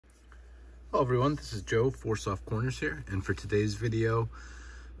Hello everyone, this is Joe, 4 Soft Corners here, and for today's video,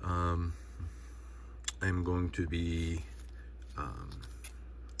 I'm going to be,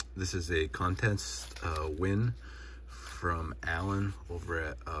 this is a contest win from Alan over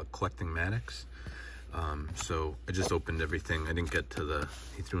at Collecting Maddox. So I just opened everything. I didn't get to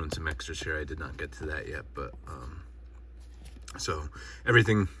he threw in some extras here. I did not get to that yet, but, so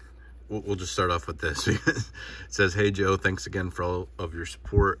everything, we'll just start off with this. It says, "Hey Joe, thanks again for all of your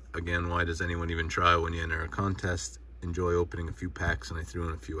support. Again, why does anyone even try when you enter a contest? Enjoy opening a few packs, and I threw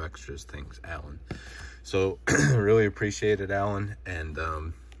in a few extras. Thanks, Alan." So really appreciate it, Alan. And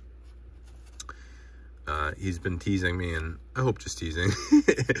he's been teasing me, and I hope just teasing,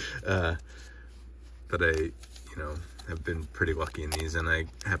 but I, have been pretty lucky in these, and I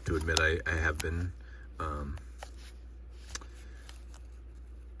have to admit I have been.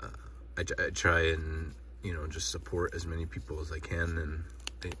 I try and, just support as many people as I can,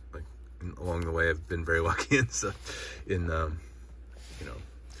 and along the way I've been very lucky in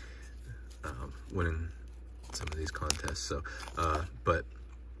winning some of these contests. So,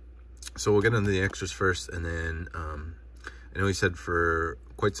 so we'll get into the extras first, and then I know he said for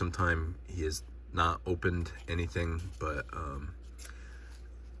quite some time he has not opened anything, but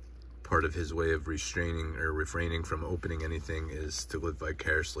part of his way of restraining or refraining from opening anything is to live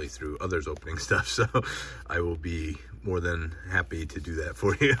vicariously through others opening stuff. So I will be more than happy to do that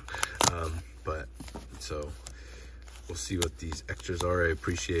for you. So we'll see what these extras are. I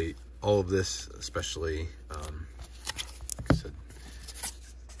appreciate all of this, especially, like I said,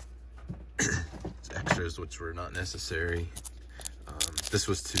 it's extras which were not necessary. This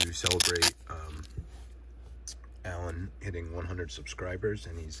was to celebrate Alan hitting 100 subscribers,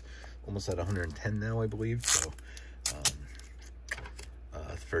 and he's almost at 110 now, I believe. So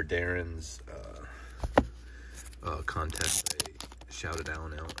for Darren's contest, I shouted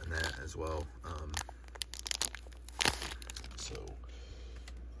Alan out in that as well.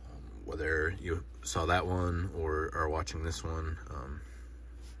 Whether you saw that one or are watching this one,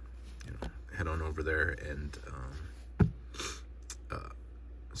 head on over there and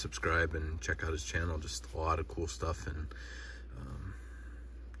subscribe and check out his channel. Just a lot of cool stuff, and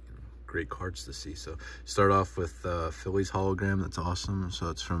great cards to see. So start off with Phillies hologram. That's awesome. So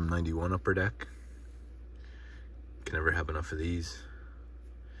it's from 91 Upper Deck. Can never have enough of these.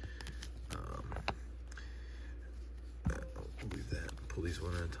 I'll leave that. Pull these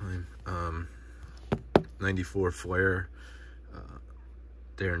one at a time. 94 Flair,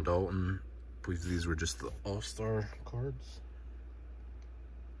 Darren Daulton. I believe these were just the All-Star cards.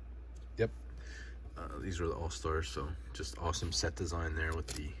 Yep. These were the All-Stars, so just awesome set design there with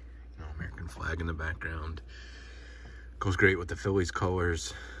the American flag in the background. Goes great with the Phillies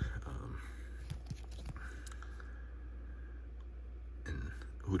colors. And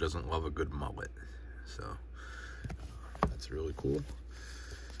who doesn't love a good mullet? So that's really cool.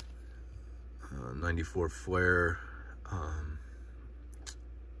 94 Flair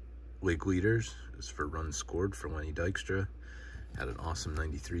League Leaders is for runs scored for Lenny Dykstra. Had an awesome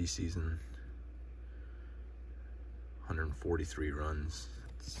 93 season. 143 runs.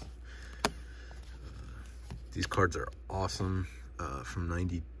 These cards are awesome. From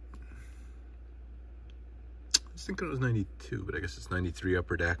 90, I was thinking it was 92, but I guess it's 93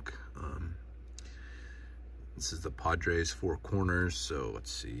 Upper Deck. This is the Padres 4 Corners. So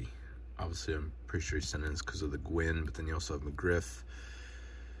let's see. Obviously, I'm pretty sure he's sending this because of the Gwynn, but then you also have McGriff,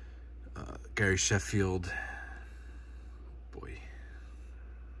 Gary Sheffield. Boy.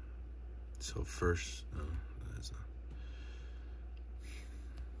 So first, no, that is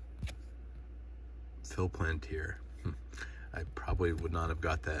Phil Plantier. I probably would not have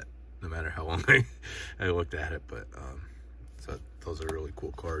got that no matter how long I looked at it, but so those are really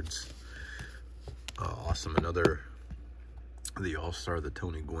cool cards. Awesome. Another, the All-Star, the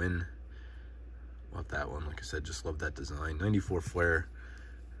Tony Gwynn. Love that one. Like I said, just love that design. 94 Flair.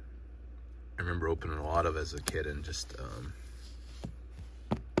 I remember opening a lot of as a kid, and just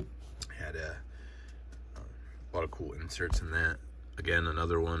had a lot of cool inserts in that. Again,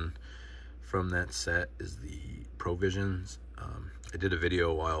 another one from that set is the Provisions. I did a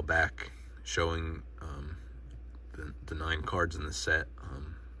video a while back showing the 9 cards in the set.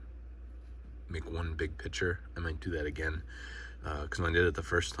 Make one big picture. I might do that again, because when I did it the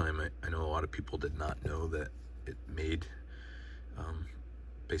first time, I know a lot of people did not know that it made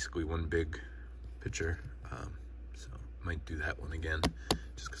basically one big picture. So I might do that one again,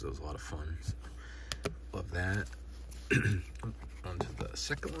 just because it was a lot of fun. So, love that. On to the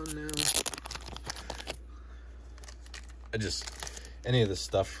second one now. Any of the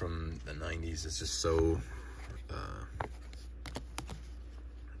stuff from the 90s is just so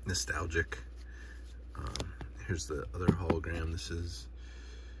nostalgic. Here's the other hologram. This is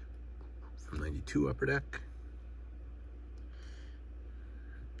from 92 Upper Deck.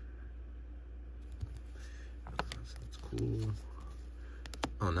 So that's cool.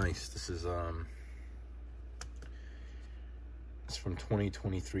 Oh, nice. This is it's from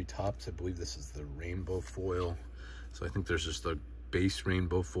 2023 Topps. I believe this is the rainbow foil. So I think there's just a base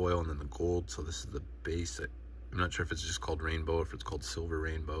rainbow foil and then the gold. So this is the base. I'm not sure if it's just called rainbow or if it's called silver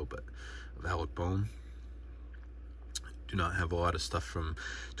rainbow, but of Alec Bohm. Do not have a lot of stuff from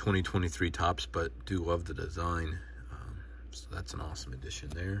 2023 Topps, but do love the design. So that's an awesome addition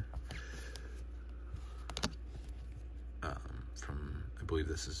there. From, I believe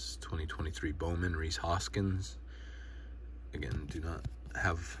this is 2023 Bowman, Rhys Hoskins. Again, do not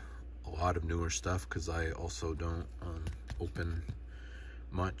have a lot of newer stuff because I also don't open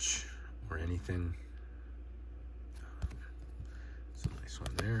much or anything. It's a nice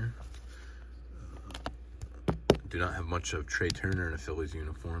one there. Do not have much of Trey Turner in a Phillies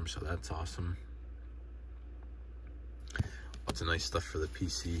uniform, so that's awesome. Lots of nice stuff for the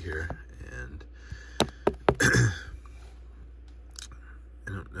PC here, and I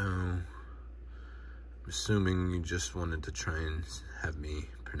don't know. I'm assuming you just wanted to try and have me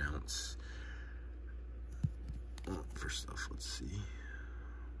pronounce. Well, first off, let's see.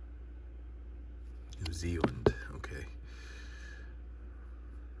 New Zealand, okay.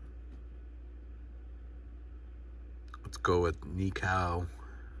 Let's go with Nikau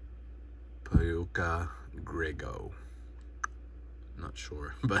Payuka Grego. Not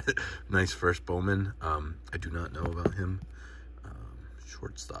sure, but nice first Bowman. I do not know about him.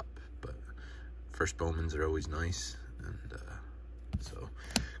 Shortstop, but first Bowmans are always nice, and so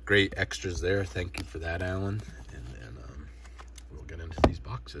great extras there. Thank you for that, Alan. And we'll get into these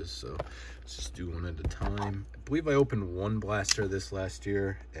boxes. So let's just do one at a time. I believe I opened one blaster this last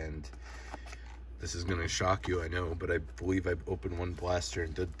year, and this is gonna shock you, I know, but I believe I opened one blaster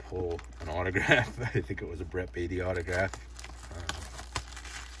and did pull an autograph. I think it was a Brett Beatty autograph.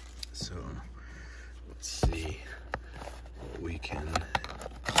 So let's see what we can end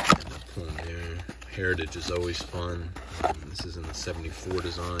up pulling there. Heritage is always fun. This is in the 74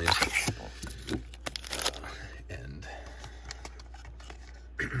 design. And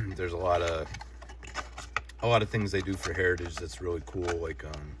there's a lot of things they do for Heritage that's really cool. Like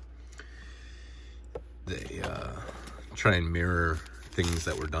they try and mirror things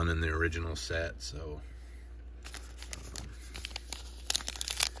that were done in the original set. So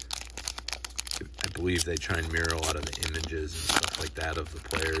I believe they try and mirror a lot of the images and stuff like that of the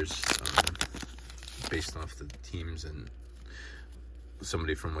players, based off the teams and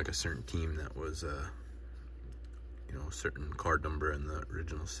somebody from like a certain team that was you know, a certain card number in the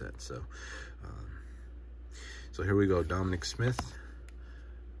original set. So so here we go. Dominic Smith,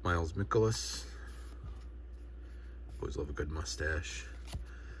 Miles Mikolas. Always love a good mustache.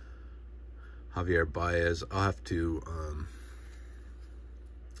 Javier Baez. I'll have to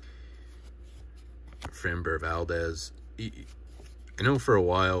Framber Valdez. I know for a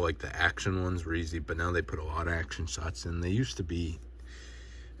while like the action ones were easy, but now they put a lot of action shots in. They used to be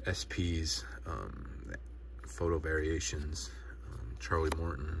SPs, photo variations, Charlie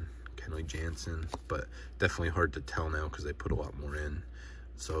Morton, Kenley Jansen, but definitely hard to tell now because they put a lot more in.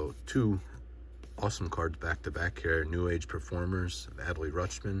 So two awesome cards back to back here. New Age Performers, Adley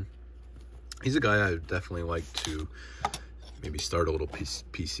Rutschman. He's a guy I would definitely like to maybe start a little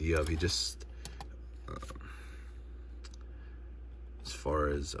PC of. He just as far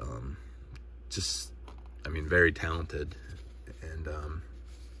as just, I mean, very talented, and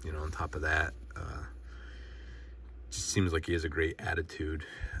you know, on top of that, just seems like he has a great attitude.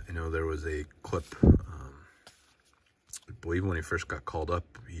 I know there was a clip, I believe when he first got called up,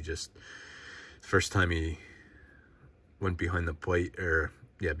 he just, the first time he went behind the plate, or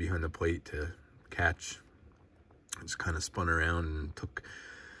yeah, behind the plate to catch, just kind of spun around and took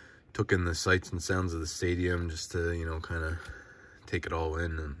in the sights and sounds of the stadium, just to, you know, kind of take it all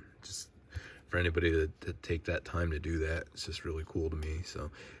in. And just for anybody to take that time to do that, it's just really cool to me. So,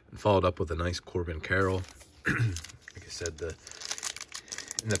 and followed up with a nice Corbin Carroll. Like I said,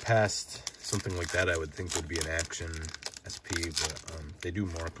 in the past, something like that I would think would be an action SP, but they do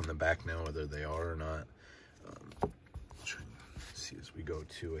mark on the back now whether they are or not. Try and see as we go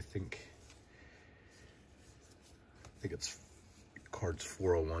to, I think it's cards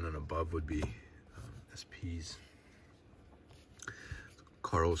 401 and above would be SPs.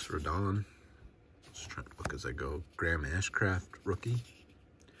 Carlos Rodon. Just trying to look as I go. Graham Ashcraft, rookie.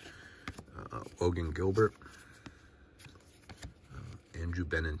 Logan Gilbert. Andrew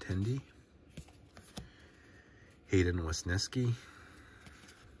Benintendi. Hayden Wesneski.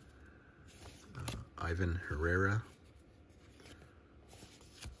 Ivan Herrera,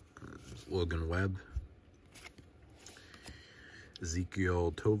 Logan Webb,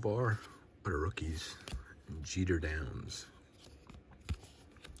 Ezekiel Tovar, what are rookies, and Jeter Downs.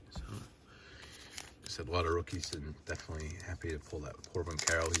 So, just had a lot of rookies, and definitely happy to pull that Corbin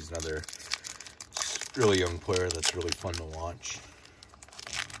Carroll. He's another really young player that's really fun to watch.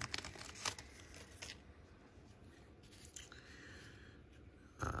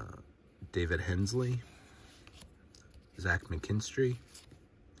 David Hensley, Zach McKinstry.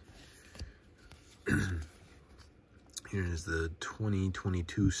 Here is the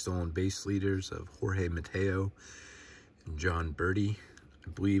 2022 stolen base leaders of Jorge Mateo and John Birdie. I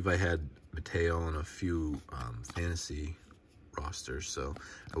believe I had Mateo on a few fantasy rosters, so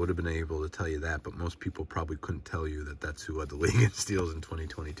I would have been able to tell you that, but most people probably couldn't tell you that that's who led the league in steals in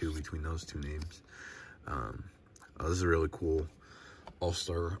 2022 between those two names. This is a really cool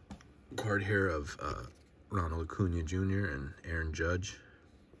all-star card here of Ronald Acuna Jr. and Aaron Judge.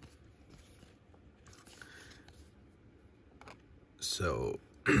 So,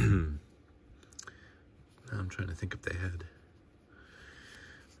 I'm trying to think if they had.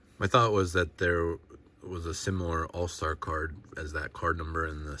 My thought was that there was a similar all-star card as that card number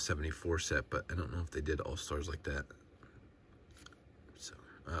in the 74 set, but I don't know if they did all-stars like that. So,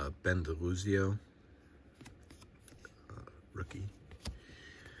 Ben DeLuzio, rookie.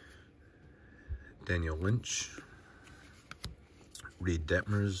 Daniel Lynch, Reed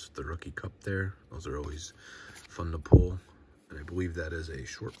Detmers, the rookie cup there. Those are always fun to pull. And I believe that is a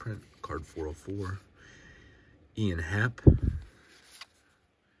short print, card 404. Ian Happ.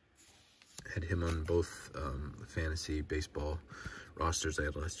 Had him on both the fantasy baseball rosters I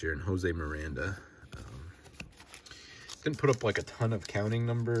had last year. And Jose Miranda. Didn't put up like a ton of counting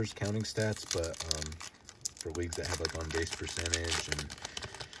numbers, counting stats, but for leagues that have like on base percentage and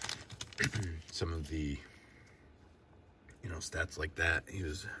some of the, stats like that, he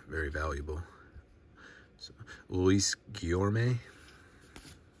was very valuable. So, Luis Guillorme,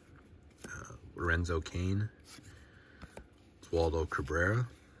 Lorenzo Cain, Waldo Cabrera,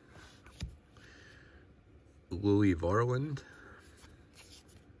 Louis Varland,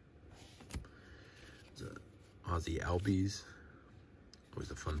 Ozzy Albies,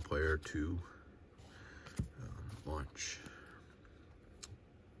 always a fun player to watch.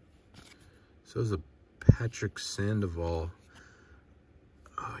 So is a Patrick Sandoval.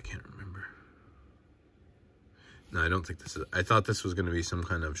 Oh, I can't remember. No, I don't think this is. I thought this was going to be some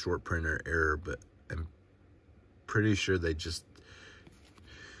kind of short print or error, but I'm pretty sure they just.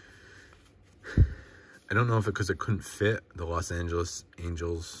 I don't know if because it couldn't fit the Los Angeles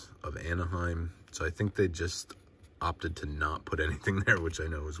Angels of Anaheim, so I think they just opted to not put anything there, which I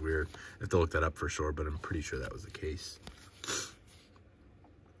know is weird. I have to look that up for sure, but I'm pretty sure that was the case.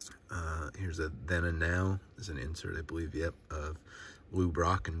 Here's a then and now. There's an insert, I believe, yep, of Lou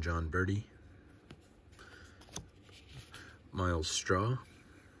Brock and John Birdie. Miles Straw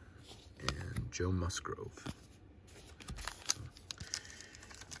and Joe Musgrove.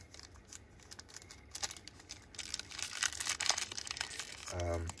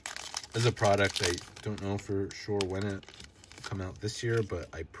 There's a product, I don't know for sure when it will come out this year, but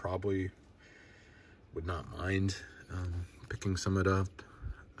I probably would not mind picking some of it up.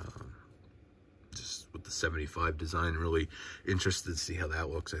 Just with the 75 design, really interested to see how that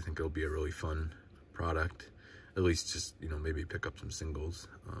looks. I think it'll be a really fun product. At least just, maybe pick up some singles.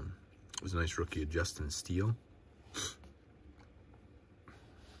 It was a nice rookie of Justin Steele.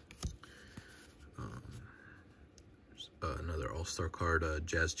 Another all-star card,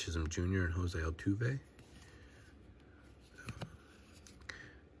 Jazz Chisholm Jr. and Jose Altuve.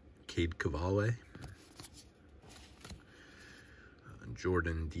 Cade Cavalli.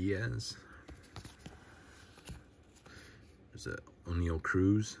 Jordan Diaz. There's a O'Neal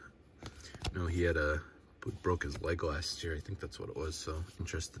Cruz. I know he had broke his leg last year. I think that's what it was. So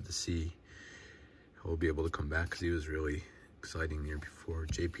interested to see how he'll be able to come back because he was really exciting the year before.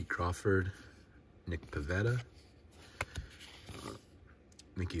 J.P. Crawford, Nick Pivetta,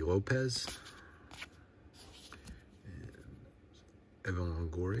 Mickey Lopez, and Evan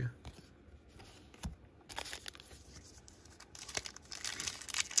Longoria.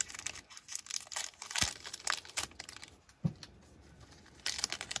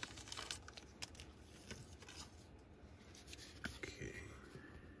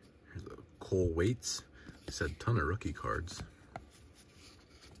 Cole Waits. He said a ton of rookie cards.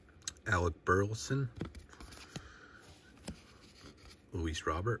 Alec Burleson. Luis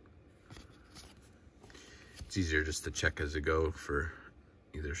Robert. It's easier just to check as you go for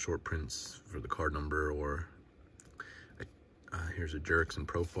either short prints for the card number or here's a Jurickson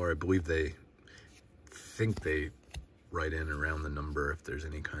Profar. I believe they think they write in around the number if there's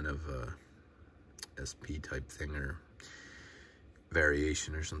any kind of SP type thing or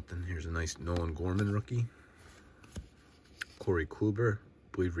variation or something. Here's a nice Nolan Gorman rookie. Corey Kluber, I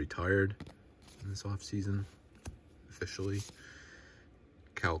believe retired in this offseason officially.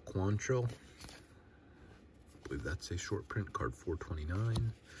 Cal Quantrill, I believe that's a short print, card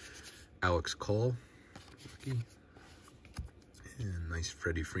 429. Alex Call, rookie. And nice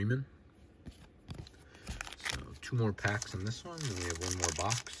Freddie Freeman. So 2 more packs in this one, and we have 1 more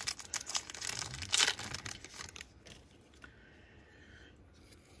box.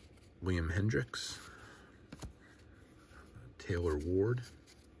 William Hendricks, Taylor Ward,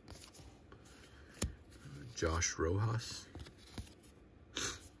 Josh Rojas,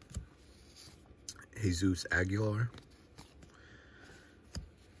 Jesus Aguilar,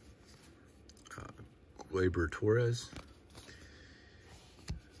 Gleyber Torres.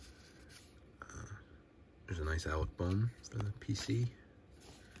 There's a nice Alec Bohm for the PC.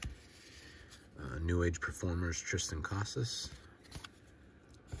 New Age Performers, Tristan Casas.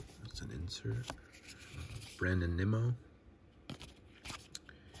 That's an insert. Brandon Nimmo.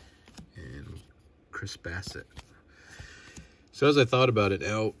 And Chris Bassett. So as I thought about it,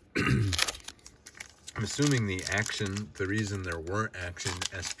 now, I'm assuming the reason there weren't action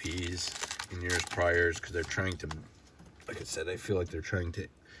SPs in years prior is because they're trying to, like I said, I feel like they're trying to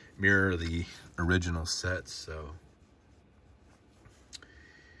mirror the original sets, so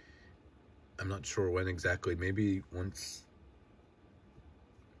I'm not sure when exactly. Maybe once,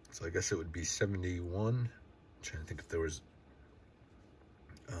 so I guess it would be 71. I'm trying to think if there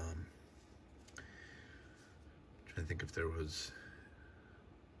was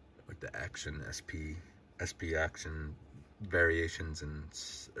like the action SP action variations, and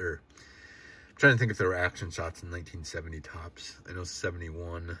or I'm trying to think if there were action shots in 1970 tops. I know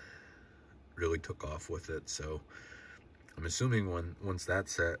 71 really took off with it, so I'm assuming once that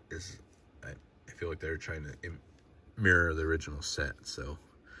set is, I feel like they're trying to mirror the original set. So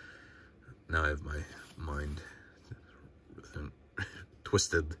now I have my mind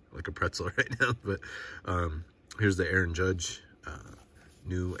twisted like a pretzel right now. But here's the Aaron Judge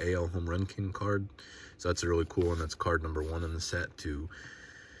new AL Home Run King card. So that's a really cool one. That's card number 1 in the set to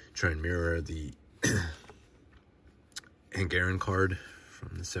try and mirror the Hank Aaron card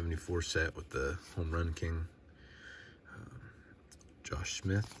from the 74 set with the Home Run King. Josh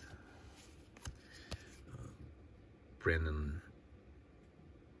Smith. Brandon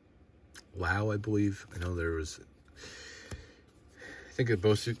Lau, I believe. I know there was, I think it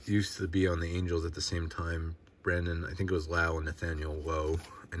both used to be on the Angels at the same time. Brandon, I think it was Lau and Nathaniel Lowe.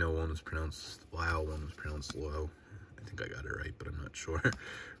 I know one was pronounced Lau, one was pronounced Lowe. I think I got it right, but I'm not sure.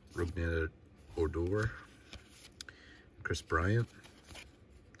 Rougned Odor, Chris Bryant,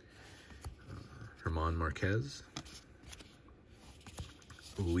 Herman Marquez,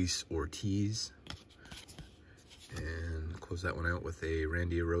 Luis Ortiz, and close that one out with a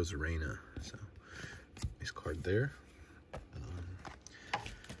Randy Arozarena. So nice card there.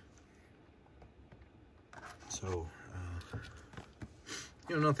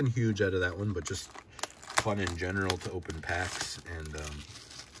 You know, nothing huge out of that one, but just fun in general to open packs, and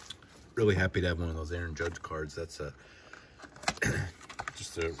really happy to have one of those Aaron Judge cards. That's a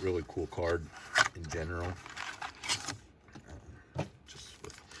just a really cool card in general. Just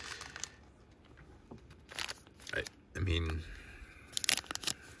with, I mean,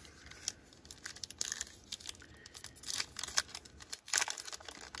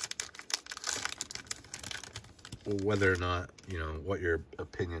 whether or not, you know, what your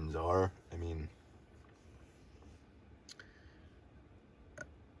opinions are, I mean,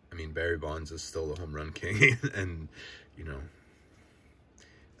 Barry Bonds is still the home run king, and, you know,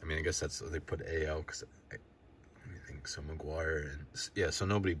 I mean, I guess that's what they put AL, because I think so. McGuire, and yeah, so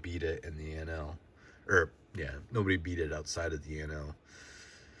nobody beat it in the NL, or yeah, nobody beat it outside of the NL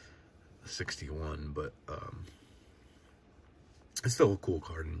 61, but it's still a cool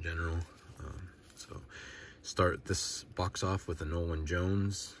card in general. So start this box off with a Nolan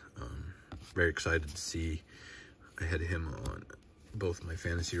Jones. Very excited to see. I had him on both my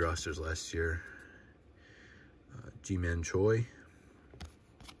fantasy rosters last year. Ji-Man Choi.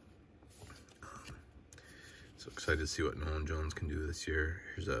 So excited to see what Nolan Jones can do this year.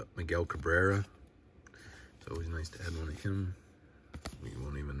 Here's a Miguel Cabrera. It's always nice to add one of him. We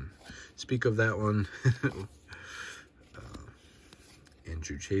won't even speak of that one.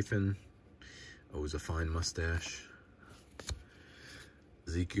 Andrew Chafin. Always a fine mustache.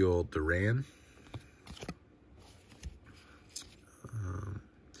 Ezekiel Duran.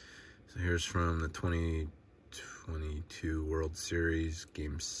 So here's from the 2022 World Series,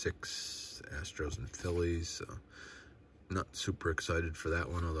 Game 6. Astros and Phillies. So not super excited for that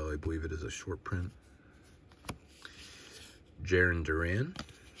one, although I believe it is a short print. Jarren Duran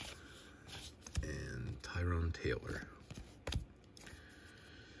and Tyrone Taylor.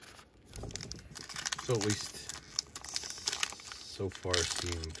 So at least so far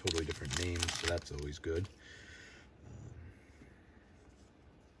seeing totally different names, so that's always good.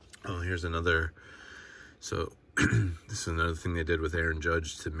 Oh, here's another. So this is another thing they did with Aaron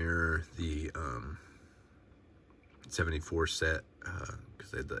Judge to mirror the 74 set,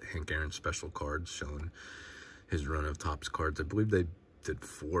 because they had the Hank Aaron special cards showing his run of Topps cards. I believe they did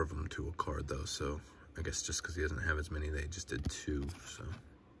 4 of them to a card though, so I guess just because he doesn't have as many, they just did 2. So,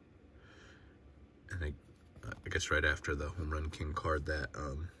 and I guess right after the Home Run King card that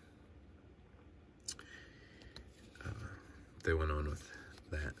they went on with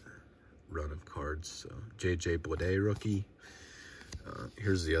that run of cards. So JJ Bleday rookie.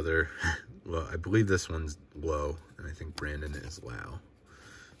 Here's the other. Well, I believe this one's low, and I think Brandon is Lau.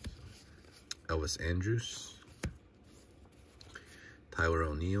 So, Elvis Andrus, Tyler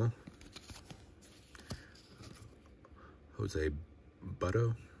O'Neill, Jose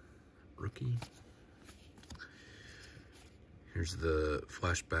Butto rookie. Here's the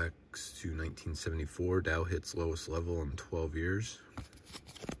flashbacks to 1974. Dow hits lowest level in 12 years.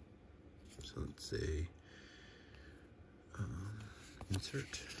 So let's say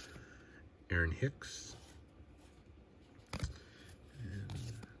insert Aaron Hicks and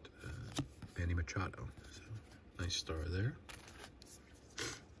Manny Machado. So nice star there.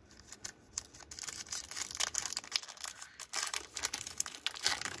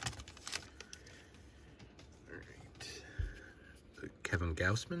 All right, Kevin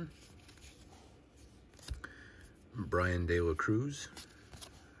Gausman, Brian De La Cruz,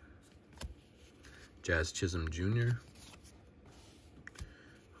 Jazz Chisholm Jr.,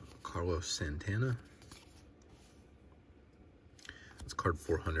 Carlos Santana. It's card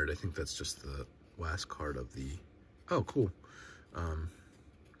 400. I think that's just the last card of the... Oh, cool.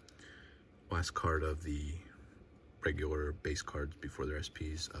 Last card of the regular base cards before their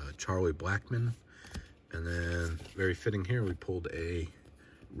SPs. Charlie Blackmon. And then, very fitting here, we pulled a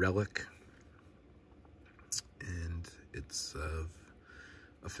relic. And it's a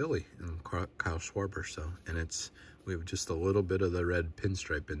Philly and Kyle Schwarber. So, and we have just a little bit of the red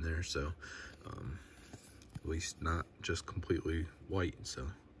pinstripe in there, so at least not just completely white. So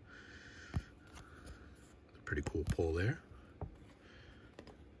pretty cool pull there.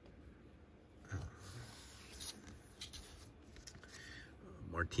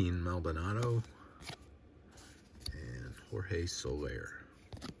 Martin Maldonado and Jorge Soler.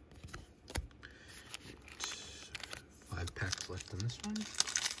 5 packs left in this one.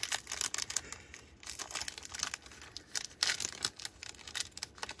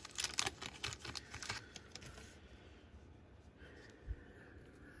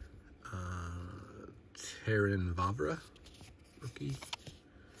 Terrin Vavra, rookie.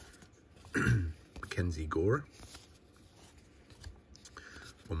 Mackenzie Gore.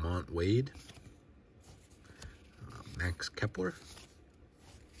 Lamont Wade. Max Kepler.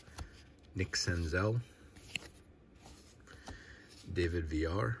 Nick Senzel. David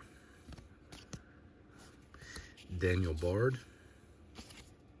VR. Daniel Bard.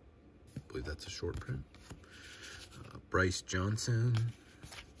 I believe that's a short print. Bryce Johnson.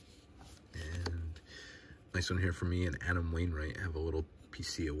 And nice one here for me and Adam Wainwright. I have a little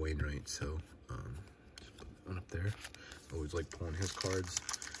PC of Wainwright, so just put one up there. Always like pulling his cards.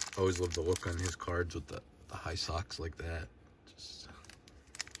 Always love the look on his cards with the high socks like that. Just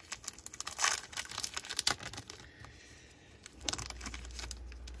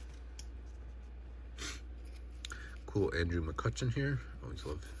cool. Andrew McCutchen here. Always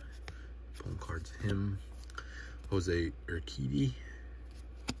love pulling cards of him. Jose Urquidy.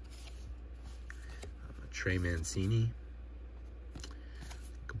 Trey Mancini.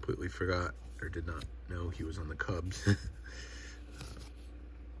 Completely forgot or did not know he was on the Cubs.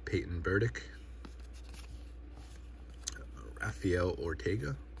 Peyton Burdick. Rafael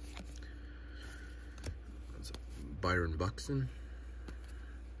Ortega. Byron Buxton.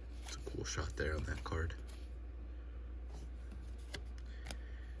 It's a cool shot there on that card.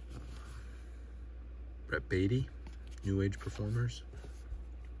 Brett Beatty, New Age Performers.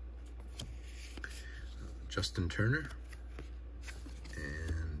 Justin Turner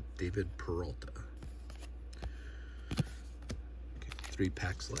and David Peralta. Okay, 3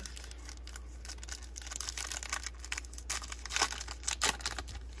 packs left.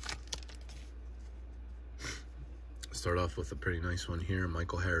 Start off with a pretty nice one here.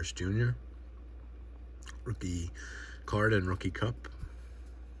 Michael Harris Jr. Rookie card and rookie cup.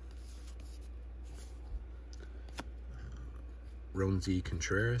 Ronzi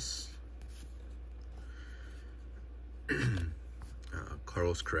Contreras,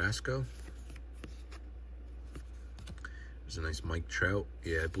 Carlos Carrasco. There's a nice Mike Trout.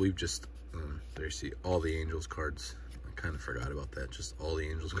 Yeah, I believe just, there you see all the Angels cards. I kind of forgot about that. Just all the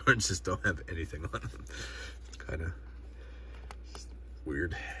Angels cards just don't have anything on them. It's kind of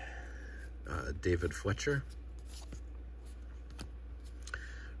weird. David Fletcher.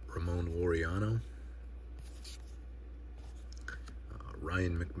 Ramon Laureano.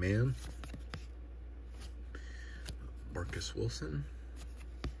 Ryan McMahon. Marcus Wilson.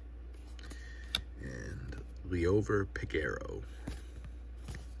 And Leover Peguero.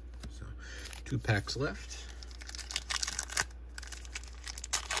 So 2 packs left.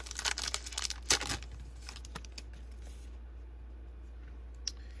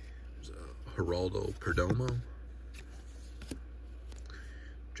 There's Geraldo Perdomo.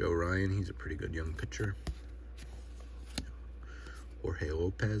 Joe Ryan, he's a pretty good young pitcher. Jorge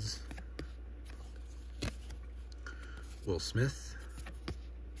Lopez. Will Smith.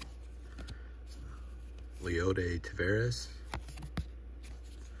 Leody Taveras.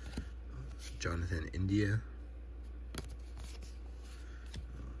 Jonathan India.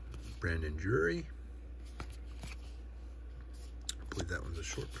 Brandon Drury. I believe that one's a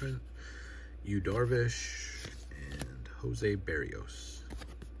short print. Yu Darvish and Jose Barrios.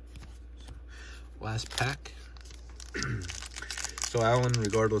 So, last pack. So Alan,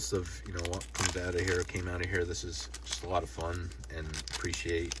 regardless of, you know, what comes out of here, came out of here, this is just a lot of fun, and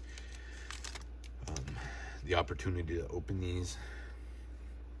appreciate the opportunity to open these.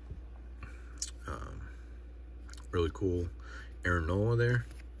 Really cool Aaron Nola there.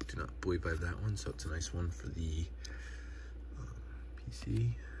 Do not believe I have that one, so it's a nice one for the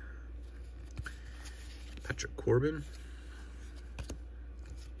PC. Patrick Corbin.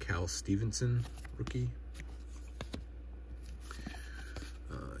 Cal Stevenson, rookie.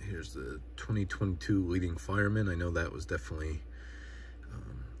 Here's the 2022 leading fireman. I know that was definitely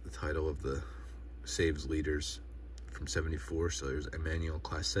the title of the saves leaders from 74. So there's Emmanuel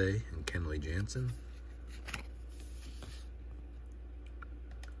Clase and Kenley Jansen.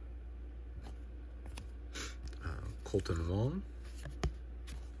 Colton Wong.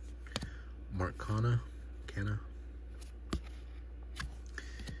 Mark Canha.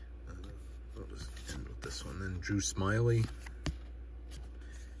 I'll just end with this one. Then Drew Smiley.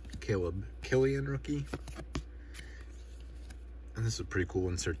 Caleb Killian, rookie. And this is a pretty cool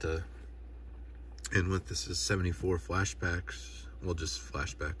insert to end with. This is 74 flashbacks. Well, just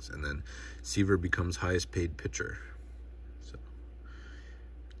flashbacks. And then Seaver becomes highest paid pitcher. So,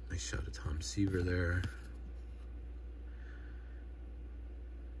 nice shot of Tom Seaver there.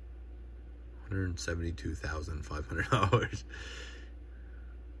 $172,500.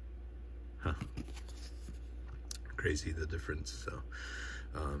 Huh. Crazy the difference. So,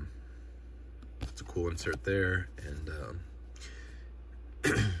 it's a cool insert there, and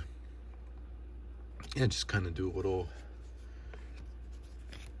yeah, just kind of do a little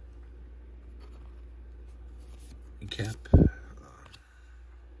recap. You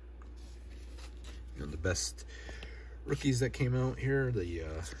know, the best rookies that came out here: the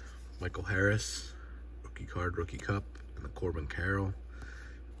Michael Harris rookie card, rookie cup, and the Corbin Carroll.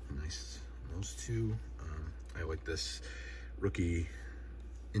 Nice, those two. I like this rookie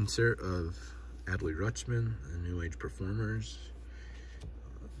insert of Adley Rutschman and New Age Performers.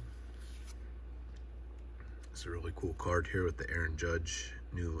 It's a really cool card here with the Aaron Judge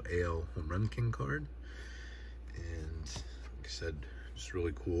new AL Home Run King card. And like I said, just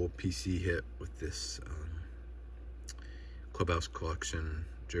really cool PC hit with this Clubhouse Collection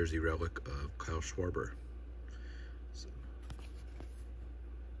jersey relic of Kyle Schwarber. So,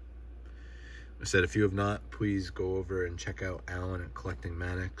 I said, if you have not, please go over and check out Alan at Collecting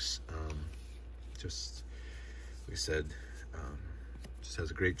Maddox. Just like I said, just has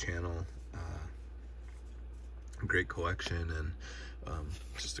a great channel, great collection, and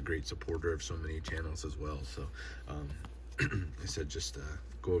just a great supporter of so many channels as well. So like I said, just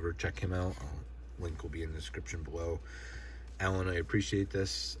go over, check him out. Link will be in the description below. Alan, I appreciate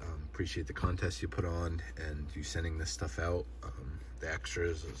this. Appreciate the contest you put on and you sending this stuff out. The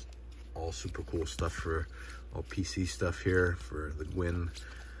extras is all super cool stuff for all PC stuff here for the Gwynn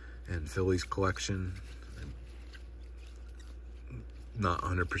and Phillies collection. I'm not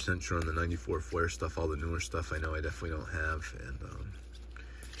 100% sure on the 94 Flair stuff, all the newer stuff I know I definitely don't have. And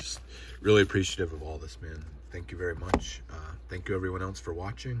just really appreciative of all this, man. Thank you very much. Thank you everyone else for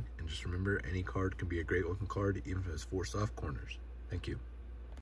watching. And just remember, any card can be a great looking card, even if it has 4 soft corners. Thank you.